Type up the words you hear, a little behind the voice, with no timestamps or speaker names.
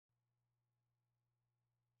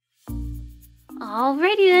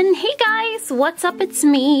Alrighty then, hey guys, what's up? It's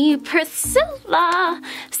me, Priscilla.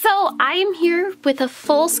 So I am here with a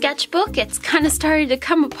full sketchbook. It's kind of starting to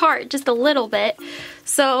come apart just a little bit.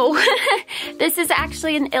 So this is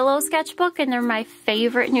actually an iLLo sketchbook and they're my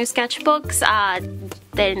favorite new sketchbooks.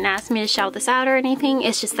 They didn't ask me to shout this out or anything.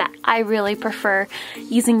 It's just that I really prefer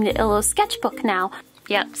using the iLLo sketchbook now.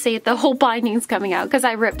 Yep, see, the whole binding's coming out because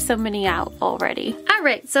I ripped so many out already.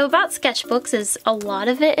 Alright, so about sketchbooks is a lot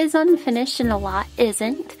of it is unfinished and a lot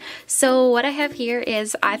isn't. So what I have here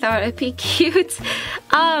is, I thought it'd be cute.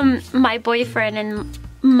 My boyfriend and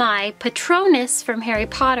my Patronus from Harry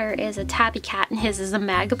Potter is a tabby cat and his is a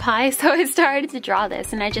magpie. So I started to draw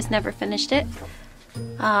this and I just never finished it.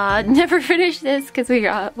 Never finished this because we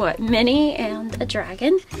got, what, Minnie and a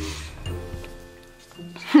dragon.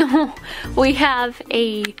 We have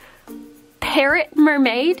a parrot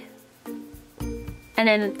mermaid and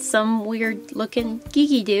then some weird looking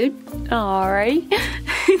geeky dude. Alright.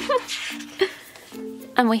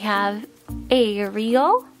 And we have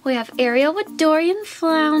Ariel. We have Ariel with Dorian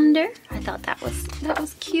Flounder. I thought that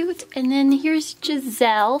was cute. And then here's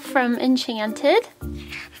Giselle from Enchanted.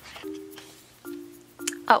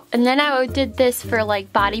 Oh, and then I did this for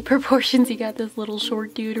like body proportions. You got this little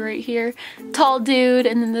short dude right here, tall dude,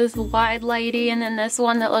 and then this wide lady, and then this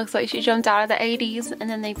one that looks like she jumped out of the 80s. And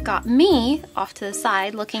then they've got me off to the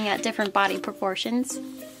side looking at different body proportions.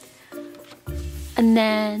 And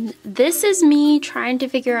then this is me trying to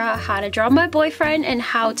figure out how to draw my boyfriend and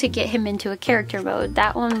how to get him into a character mode.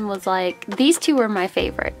 That one was like, these two were my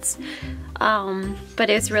favorites. But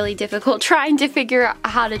it's really difficult trying to figure out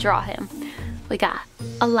how to draw him. We got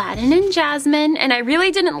Aladdin and Jasmine, and I really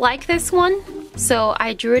didn't like this one, so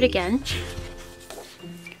I drew it again.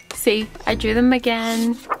 See, I drew them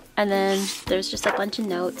again, and then there's just a bunch of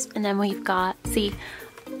notes, and then we've got, see,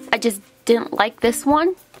 I just didn't like this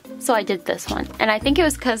one, so I did this one. And I think it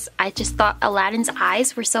was because I just thought Aladdin's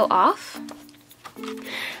eyes were so off. And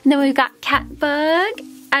then we've got Catbug,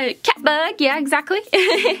 yeah, exactly.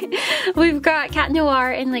 We've got Cat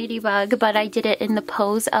Noir and Ladybug, but I did it in the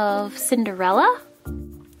pose of Cinderella.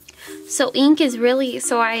 So ink is really,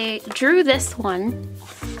 so I drew this one,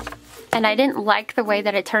 and I didn't like the way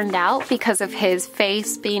that it turned out because of his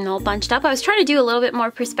face being all bunched up. I was trying to do a little bit more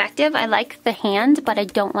perspective. I like the hand, but I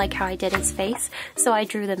don't like how I did his face. So I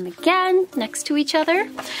drew them again next to each other.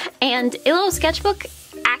 And iLLo Sketchbook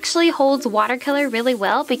actually holds watercolor really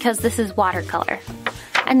well because this is watercolor.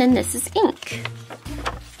 And then this is ink.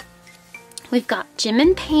 We've got Jim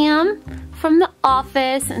and Pam from The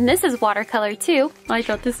Office, and this is watercolor too. I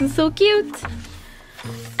thought this is so cute.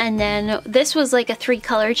 And then this was like a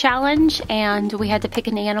 3-color challenge, and we had to pick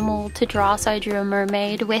an animal to draw, so I drew a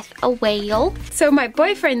mermaid with a whale. So my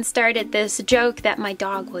boyfriend started this joke that my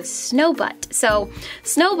dog was Snowbutt. So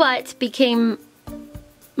Snowbutt became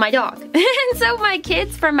my dog. And so my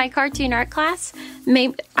kids from my cartoon art class,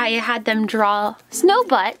 I had them draw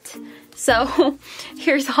Snowbutt. So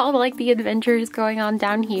here's all like the adventures going on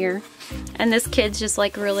down here. And this kid's just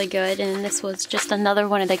like really good, and this was just another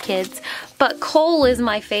one of the kids. But Cole is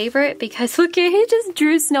my favorite because look, he just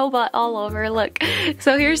drew Snowbutt all over, look.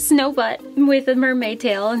 So here's Snowbutt with a mermaid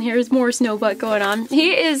tail, and here's more Snowbutt going on.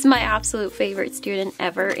 He is my absolute favorite student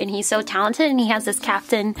ever, and he's so talented, and he has this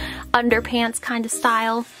Captain Underpants kind of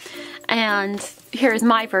style. And here's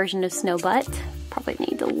my version of Snowbutt. Probably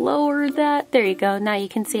need to lower that. There you go. Now you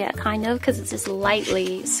can see it kind of because it's just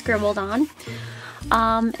lightly scribbled on.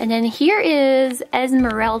 And then here is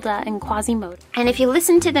Esmeralda and Quasimodo. And if you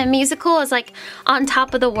listen to the musical, it's like On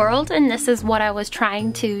Top of the World, and this is what I was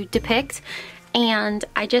trying to depict. And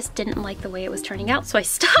I just didn't like the way it was turning out, so I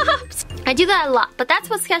stopped. I do that a lot, but that's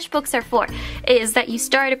what sketchbooks are for, is that you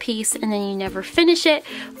start a piece and then you never finish it,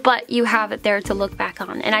 but you have it there to look back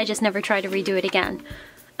on. And I just never try to redo it again.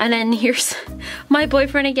 And then here's my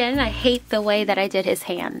boyfriend again. I hate the way that I did his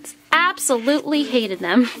hands. Absolutely hated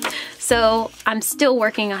them. So I'm still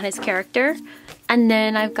working on his character. And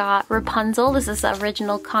then I've got Rapunzel. This is the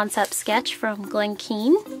original concept sketch from Glen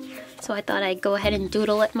Keane. So I thought I'd go ahead and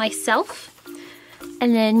doodle it myself.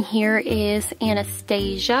 And then here is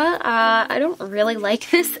Anastasia. I don't really like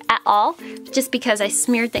this at all, just because I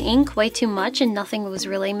smeared the ink way too much and nothing was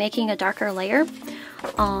really making a darker layer.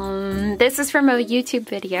 This is from a YouTube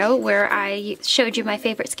video where I showed you my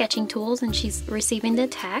favorite sketching tools, and she's receiving the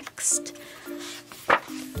text.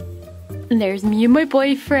 And there's me and my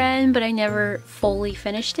boyfriend, but I never fully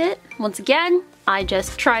finished it. Once again, I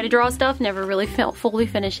just try to draw stuff, never really fully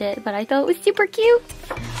finish it, but I thought it was super cute.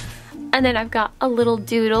 And then I've got a little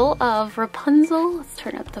doodle of Rapunzel. Let's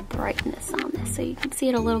turn up the brightness on this so you can see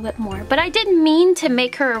it a little bit more. But I didn't mean to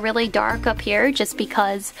make her really dark up here just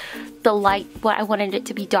because the light, I wanted it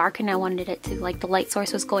to be dark and I wanted it to, like, the light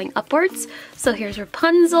source was going upwards. So here's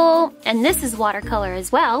Rapunzel, and this is watercolor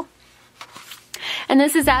as well. And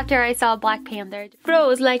this is after I saw Black Panther.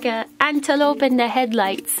 Froze like an antelope in the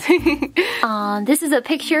headlights. This is a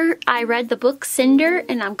picture. I read the book Cinder,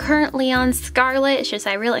 and I'm currently on Scarlet. It's just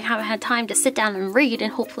I really haven't had time to sit down and read,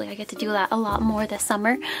 and hopefully I get to do that a lot more this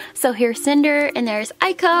summer. So here's Cinder, and there's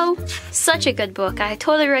iLLo. Such a good book. I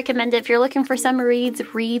totally recommend it. If you're looking for summer reads,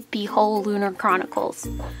 read the whole Lunar Chronicles.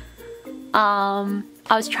 I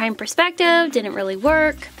was trying perspective, didn't really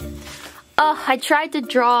work. I tried to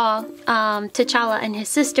draw T'Challa and his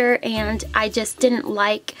sister, and I just didn't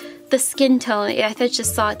like the skin tone. I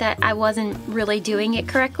just thought that I wasn't really doing it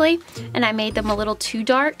correctly, and I made them a little too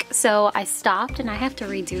dark, so I stopped, and I have to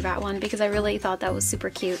redo that one because I really thought that was super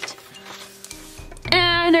cute.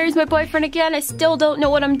 And there's my boyfriend again. I still don't know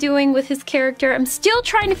what I'm doing with his character. I'm still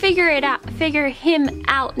trying to figure him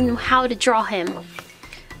out and how to draw him.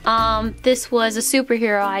 This was a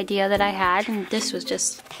superhero idea that I had, and this was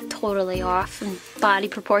just totally off, and body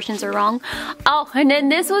proportions are wrong. Oh, and then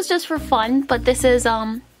this was just for fun, but this is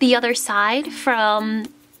the other side from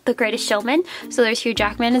The Greatest Showman. So there's Hugh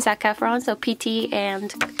Jackman and Zac Efron, so PT and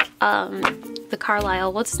the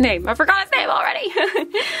Carlisle, what's his name? I forgot his name already!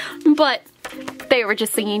 But they were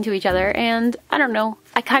just singing to each other, and I don't know,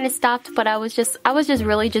 I kind of stopped, but I was just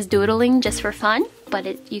really just doodling just for fun.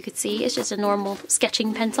 But you could see it's just a normal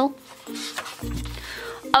sketching pencil.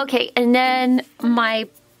 Okay, and then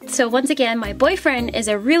so once again, my boyfriend is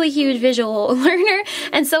a really huge visual learner,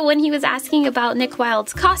 and so when he was asking about Nick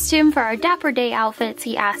Wilde's costume for our Dapper Day outfits,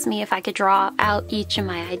 he asked me if I could draw out each of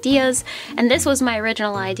my ideas, and this was my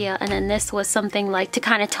original idea, and then this was something like to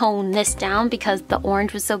kind of tone this down because the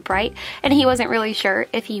orange was so bright, and he wasn't really sure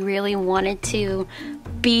if he really wanted to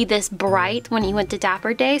be this bright when he went to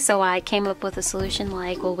Dapper Day, so I came up with a solution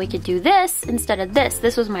like, well, we could do this instead of this.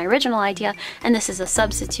 This was my original idea, and this is a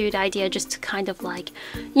substitute idea just to kind of like,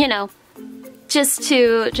 you know, just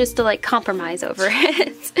to like compromise over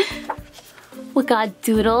it. We got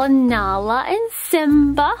Doodle and Nala and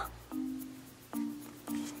Simba.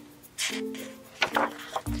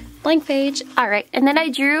 Blank page. Alright, and then I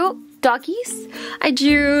drew doggies. I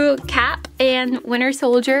drew Cap and Winter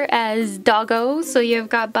Soldier as doggos. So you've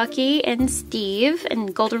got Bucky and Steve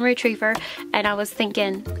and Golden Retriever, and I was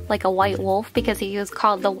thinking like a white wolf because he was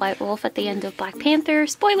called the White Wolf at the end of Black Panther.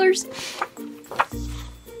 Spoilers!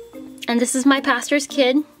 And this is my pastor's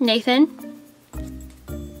kid, Nathan.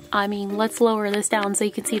 I mean, let's lower this down so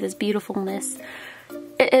you can see this beautifulness.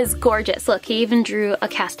 It is gorgeous. Look, he even drew a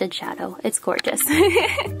casted shadow. It's gorgeous.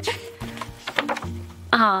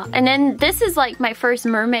 And then this is like my first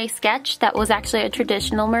mermaid sketch that was actually a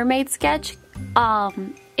traditional mermaid sketch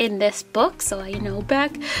in this book. So, you know,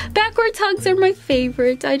 backwards hugs are my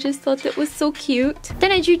favorite. I just thought that was so cute.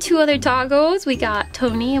 Then I drew two other doggos. We got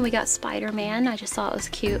Tony and we got Spider-Man. I just thought it was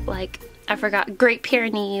cute. Like, I forgot Great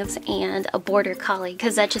Pyrenees and a Border Collie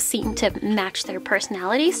because that just seemed to match their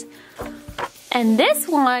personalities. And this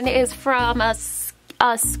one is from a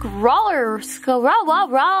scroller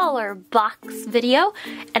box video,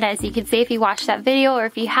 and as you can see if you watched that video, or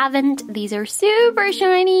if you haven't, these are super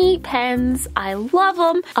shiny pens. I love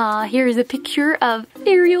them. Here's a picture of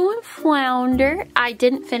Ariel and Flounder. I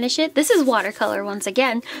didn't finish it. This is watercolor once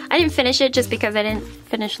again. I didn't finish it just because I didn't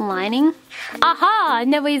finish lining. Aha!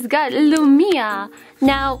 Now he's got Lumia.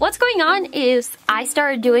 Now, what's going on is I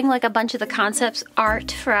started doing like a bunch of the concepts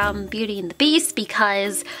art from Beauty and the Beast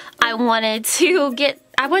because I wanted to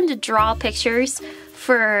draw pictures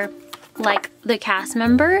for like the cast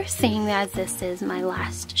member, seeing as this is my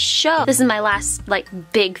last show. This is my last like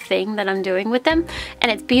big thing that I'm doing with them,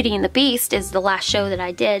 and it's Beauty and the Beast is the last show that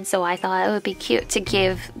I did, so I thought it would be cute to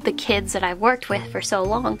give the kids that I've worked with for so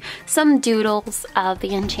long some doodles of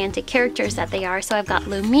the enchanted characters that they are. So I've got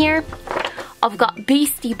Lumiere, I've got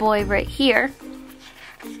Beastie Boy right here,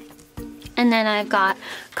 and then I've got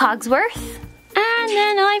Cogsworth, and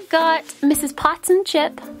then I've got Mrs. Potts and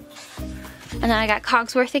Chip, and then I got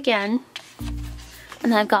Cogsworth again,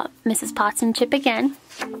 and then I've got Mrs. Potts and Chip again,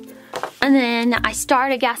 and then I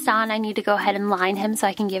started Gaston. I need to go ahead and line him so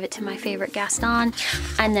I can give it to my favorite Gaston,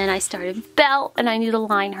 and then I started Belle, and I need to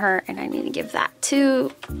line her, and I need to give that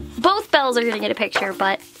to, both Belles are gonna get a picture,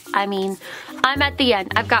 but I mean, I'm at the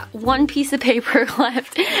end. I've got one piece of paper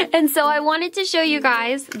left. And so I wanted to show you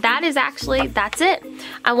guys, that's it.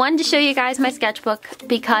 I wanted to show you guys my sketchbook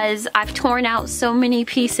because I've torn out so many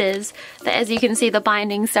pieces that, as you can see, the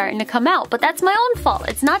binding's starting to come out. But that's my own fault.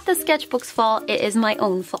 It's not the sketchbook's fault, it is my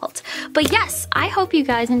own fault. But yes, I hope you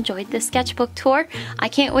guys enjoyed this sketchbook tour. I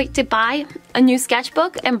can't wait to buy a new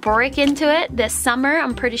sketchbook and break into it this summer.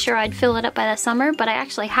 I'm pretty sure I'd fill it up by the summer, but I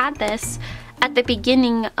actually had this at the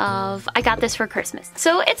beginning of, I got this for Christmas.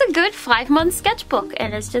 So it's a good 5-month sketchbook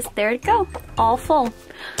and it's just there to go, all full.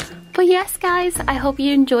 But yes guys, I hope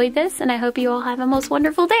you enjoyed this and I hope you all have a most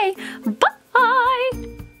wonderful day. Bye!